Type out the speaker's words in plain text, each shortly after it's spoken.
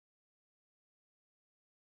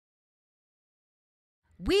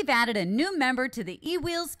We've added a new member to the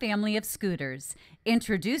EWheels family of scooters.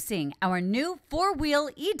 Introducing our new 4-wheel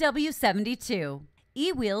EW72.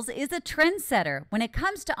 EWheels is a trendsetter when it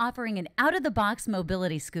comes to offering an out-of-the-box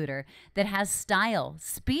mobility scooter that has style,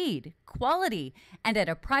 speed, quality, and at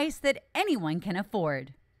a price that anyone can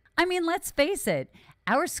afford. I mean, let's face it,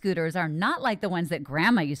 our scooters are not like the ones that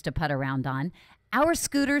Grandma used to putt around on. Our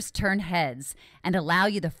scooters turn heads and allow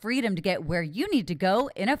you the freedom to get where you need to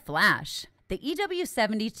go in a flash. The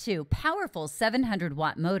EW72 powerful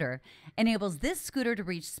 700-watt motor enables this scooter to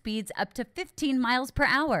reach speeds up to 15 miles per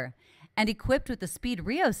hour. And equipped with the speed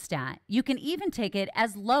rheostat, you can even take it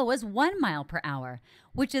as low as 1 mile per hour,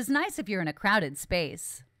 which is nice if you're in a crowded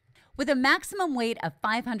space. With a maximum weight of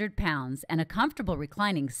 500 pounds and a comfortable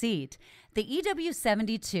reclining seat, the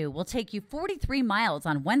EW72 will take you 43 miles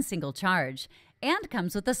on one single charge and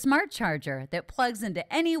comes with a smart charger that plugs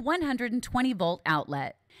into any 120-volt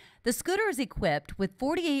outlet. The scooter is equipped with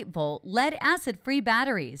 48-volt lead-acid-free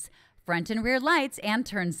batteries, front and rear lights, and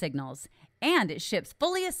turn signals. And it ships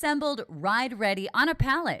fully assembled, ride-ready on a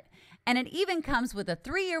pallet. And it even comes with a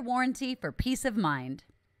 3-year warranty for peace of mind.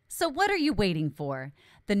 So what are you waiting for?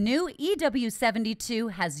 The new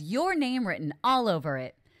EW72 has your name written all over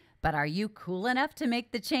it. But are you cool enough to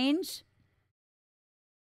make the change?